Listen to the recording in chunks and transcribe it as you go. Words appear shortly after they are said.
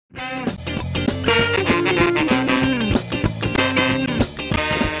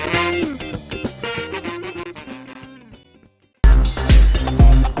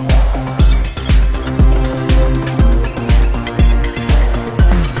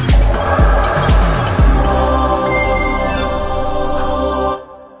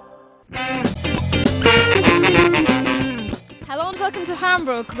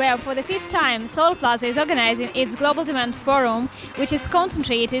year, for the fifth time, Solarplaza is organizing its Global Demand Forum, which is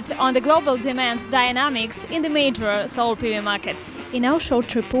concentrated on the global demand dynamics in the major solar PV markets. In our short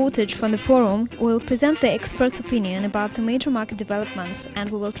reportage from the forum, we will present the experts' opinion about the major market developments, and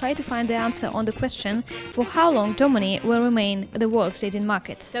we will try to find the answer on the question for how long Germany will remain the world's leading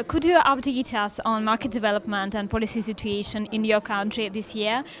market. So could you update us on market development and policy situation in your country this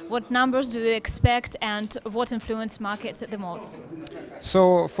year? What numbers do you expect and what influenced markets the most?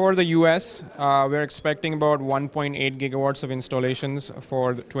 So for the US, we're expecting about 1.8 gigawatts of installations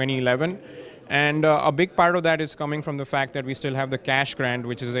for 2011. And a big part of that is coming from the fact that we still have the cash grant,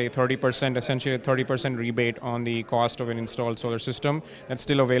 which is a 30%, essentially a 30% rebate on the cost of an installed solar system that's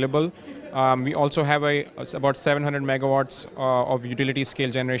still available. We also have about 700 megawatts of utility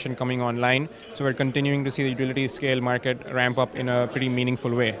scale generation coming online. So we're continuing to see the utility scale market ramp up in a pretty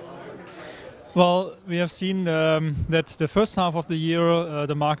meaningful way. Well, we have seen that the first half of the year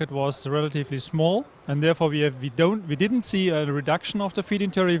the market was relatively small, and therefore we didn't see a reduction of the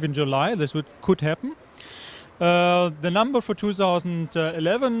feed-in tariff in July. This could happen. The number for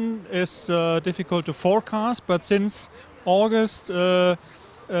 2011 is difficult to forecast, but since August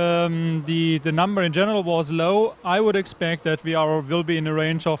the number in general was low. I would expect that we will be in a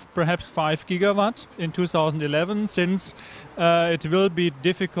range of perhaps 5 gigawatt in 2011, since it will be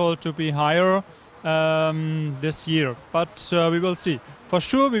difficult to be higher this year. But we will see. For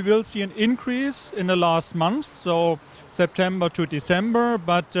sure, we will see an increase in the last month, so September to December,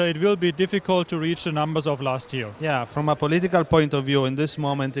 but it will be difficult to reach the numbers of last year. Yeah, from a political point of view, in this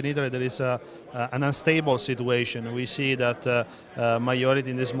moment in Italy there is an unstable situation. We see that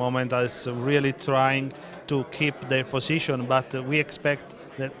majority in this moment is really trying to keep their position, but we expect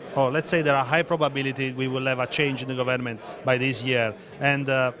that, or let's say there are high probability we will have a change in the government by this year, and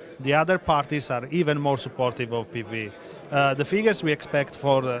the other parties are even more supportive of PV. The figures we expect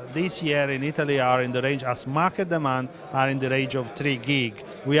for this year in Italy are in the range, as market demand are in the range of 3 gig.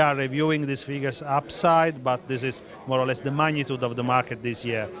 We are reviewing these figures upside, but this is more or less the magnitude of the market this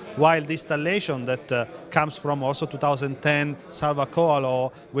year. While the installation that comes from also 2010 Salvacoa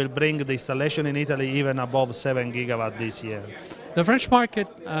law will bring the installation in Italy even above 7 gigawatt this year. The French market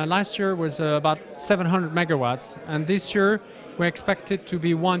last year was about 700 megawatts, and this year we expect it to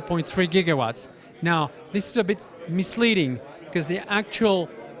be 1.3 gigawatts. Now, this is a bit misleading because the actual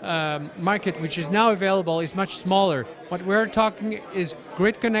market which is now available is much smaller. What we're talking is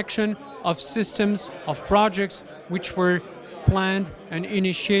grid connection of systems, of projects which were planned and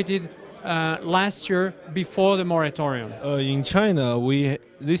initiated last year before the moratorium. In China,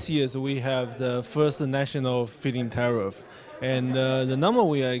 this year we have the first national feed-in tariff. And the number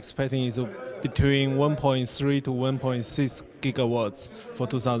we are expecting is between 1.3 to 1.6 gigawatts for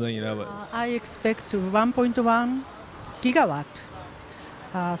 2011. I expect 1.1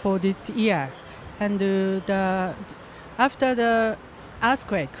 gigawatt for this year. And after the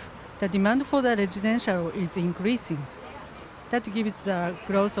earthquake, the demand for the residential is increasing. That gives the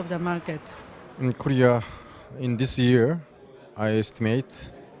growth of the market. In Korea, in this year, I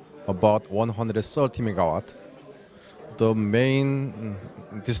estimate about 130 megawatt. The main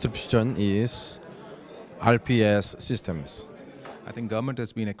distribution is RPS systems. I think government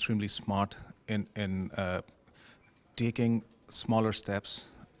has been extremely smart in taking smaller steps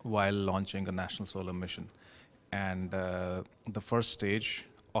while launching a national solar mission. And the first stage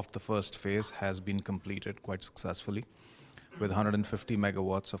of the first phase has been completed quite successfully with 150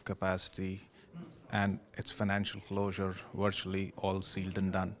 megawatts of capacity and its financial closure virtually all sealed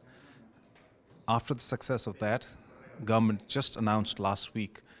and done. After the success of that, government just announced last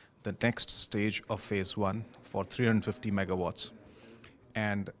week the next stage of phase 1 for 350 megawatts.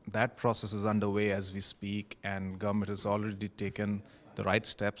 And that process is underway as we speak, and government has already taken the right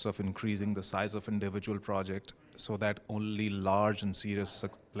steps of increasing the size of individual project so that only large and serious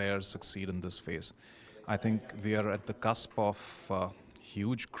players succeed in this phase. I think we are at the cusp of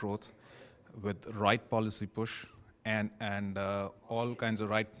huge growth with right policy push and all kinds of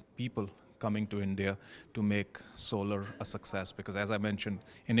right people coming to India to make solar a success, because as I mentioned,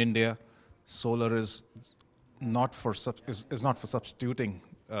 in India, solar is not for substituting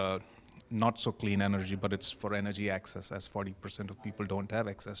not so clean energy, but it's for energy access, as 40% of people don't have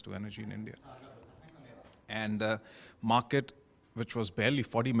access to energy in India. And market, which was barely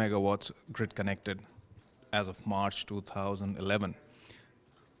 40 megawatts grid connected as of March 2011,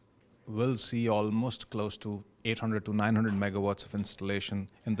 will see almost close to 800 to 900 megawatts of installation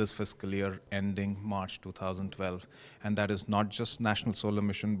in this fiscal year ending March 2012. And that is not just National Solar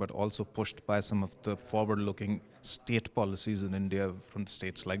Mission, but also pushed by some of the forward-looking state policies in India from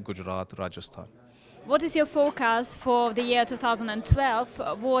states like Gujarat, Rajasthan. What is your forecast for the year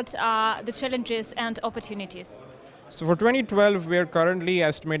 2012? What are the challenges and opportunities? So for 2012, we are currently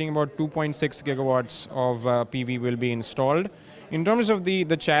estimating about 2.6 gigawatts of PV will be installed. In terms of the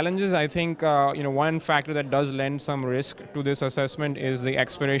challenges, I think one factor that does lend some risk to this assessment is the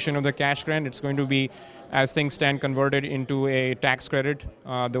expiration of the cash grant. It's going to be, as things stand, converted into a tax credit,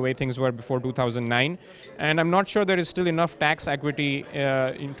 the way things were before 2009. And I'm not sure there is still enough tax equity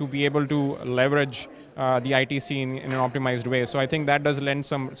to be able to leverage the ITC in an optimized way. So I think that does lend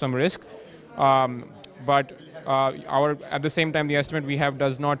some risk. But at the same time, the estimate we have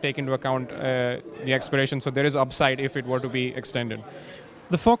does not take into account the expiration, so there is upside if it were to be extended.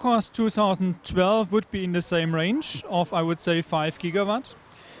 The forecast 2012 would be in the same range of, I would say, 5 gigawatt.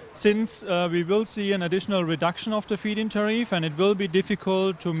 Since we will see an additional reduction of the feed-in tariff, and it will be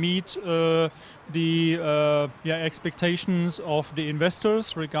difficult to meet the expectations of the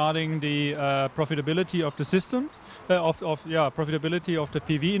investors regarding the profitability of the systems, profitability of the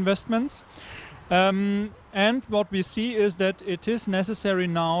PV investments. And what we see is that it is necessary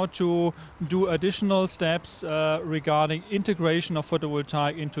now to do additional steps regarding integration of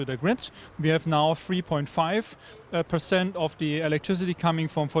photovoltaic into the grid. We have now 3.5% of the electricity coming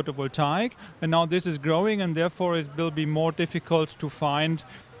from photovoltaic, and now this is growing, and therefore it will be more difficult to find,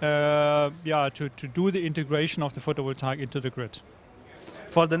 to do the integration of the photovoltaic into the grid.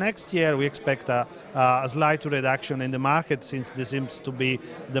 For the next year, we expect a slight reduction in the market, since this seems to be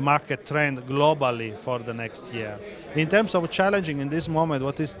the market trend globally for the next year. In terms of challenging in this moment,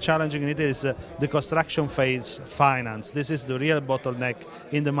 what is challenging in it is the construction phase finance. This is the real bottleneck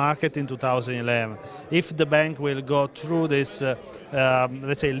in the market in 2011. If the bank will go through this,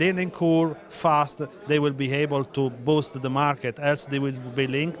 let's say, learning curve fast, they will be able to boost the market, else they will be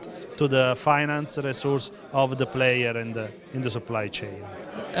linked to the finance resource of the player in the supply chain.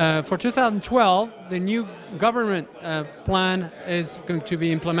 For 2012, the new government plan is going to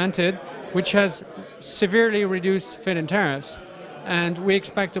be implemented, which has severely reduced feed-in tariffs, and we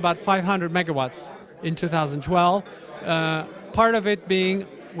expect about 500 megawatts in 2012, part of it being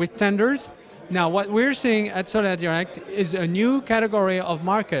with tenders. Now, what we're seeing at Solar Direct is a new category of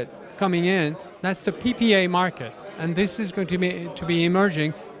market coming in. That's the PPA market, and this is going to be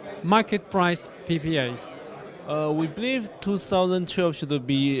emerging, market-priced PPAs. We believe 2012 should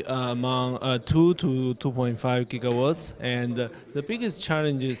be among 2 to 2.5 gigawatts, and the biggest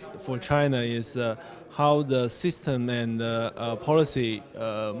challenges for China is how the system and policy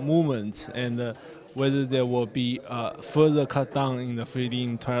movement, and whether there will be further cut down in the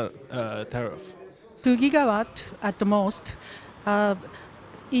feed-in tariff. 2 gigawatt at the most.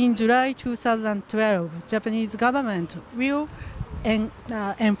 In July 2012, Japanese government will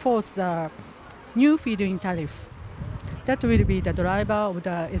enforce the new feed-in tariff. That will be the driver of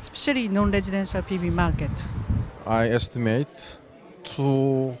the especially non-residential PV market. I estimate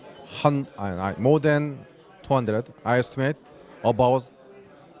more than 200. I estimate about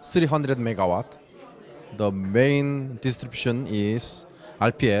 300 megawatt. The main distribution is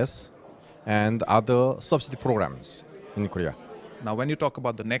RPS and other subsidy programs in Korea. Now, when you talk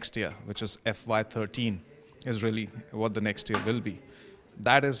about the next year, which is FY13, is really what the next year will be.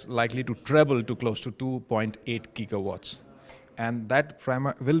 That is likely to treble to close to 2.8 gigawatts. And that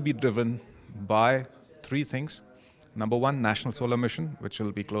will be driven by 3 things. Number 1, National Solar Mission, which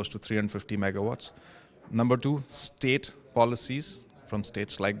will be close to 350 megawatts. Number 2, state policies from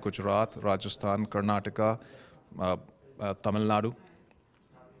states like Gujarat, Rajasthan, Karnataka, Tamil Nadu.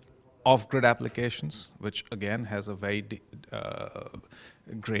 Off-grid applications, which again has a very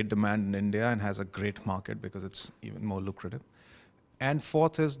great demand in India and has a great market because it's even more lucrative. And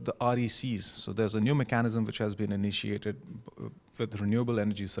 4th is the RECs. So there's a new mechanism which has been initiated with renewable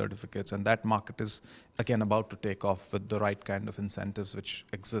energy certificates, and that market is again about to take off with the right kind of incentives which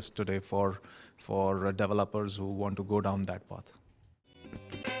exist today for developers who want to go down that path.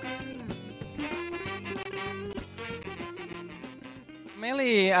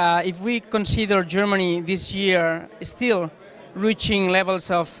 Mainly, if we consider Germany this year still reaching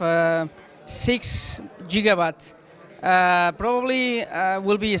levels of 6 gigawatts, probably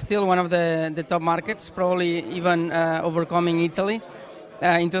will be still one of the top markets, probably even overcoming Italy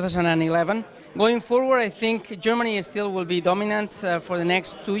in 2011. Going forward, I think Germany still will be dominant for the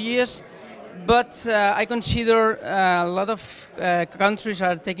next 2 years, but I consider a lot of countries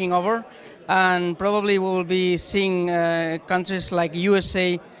are taking over, and probably we will be seeing countries like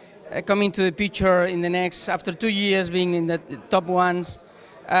USA coming to the picture in the next, after 2 years being in the top ones.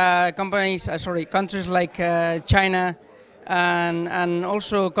 Countries like China and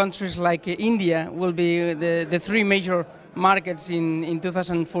also countries like India will be the three major markets in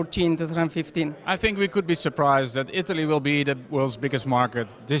 2014, 2015. I think we could be surprised that Italy will be the world's biggest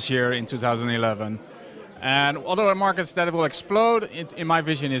market this year in 2011. And other markets that will explode, in my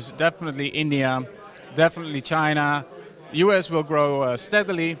vision, is definitely India, definitely China. US will grow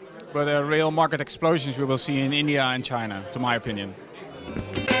steadily, but real market explosions we will see in India and China, to my opinion.